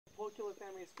whole killer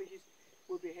family of species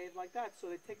will behave like that. So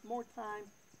they take more time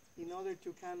in order to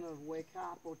kind of wake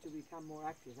up or to become more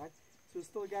active, right? So we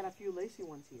still got a few lazy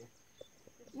ones here.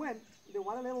 When the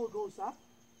water level goes up,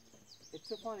 it's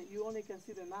so funny, you only can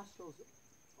see the nostrils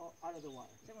out of the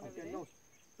water, like their nose.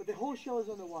 But the whole shell is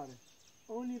on the water.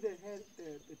 Only the head,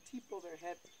 the tip of their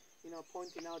head,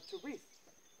 pointing out to breathe.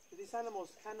 So these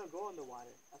animals cannot go on the water,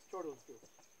 as turtles do.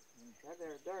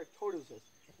 Okay? They're tortoises.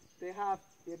 They have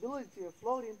the ability of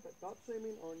floating, but not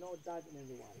swimming or not diving in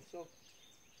the water. So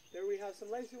there we have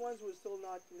some lazy ones who are still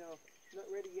not, not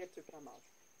ready yet to come out.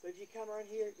 So if you come around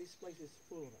here, this place is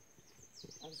full of them.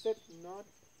 As I said,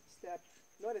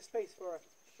 not a space for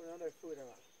another food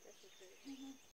around.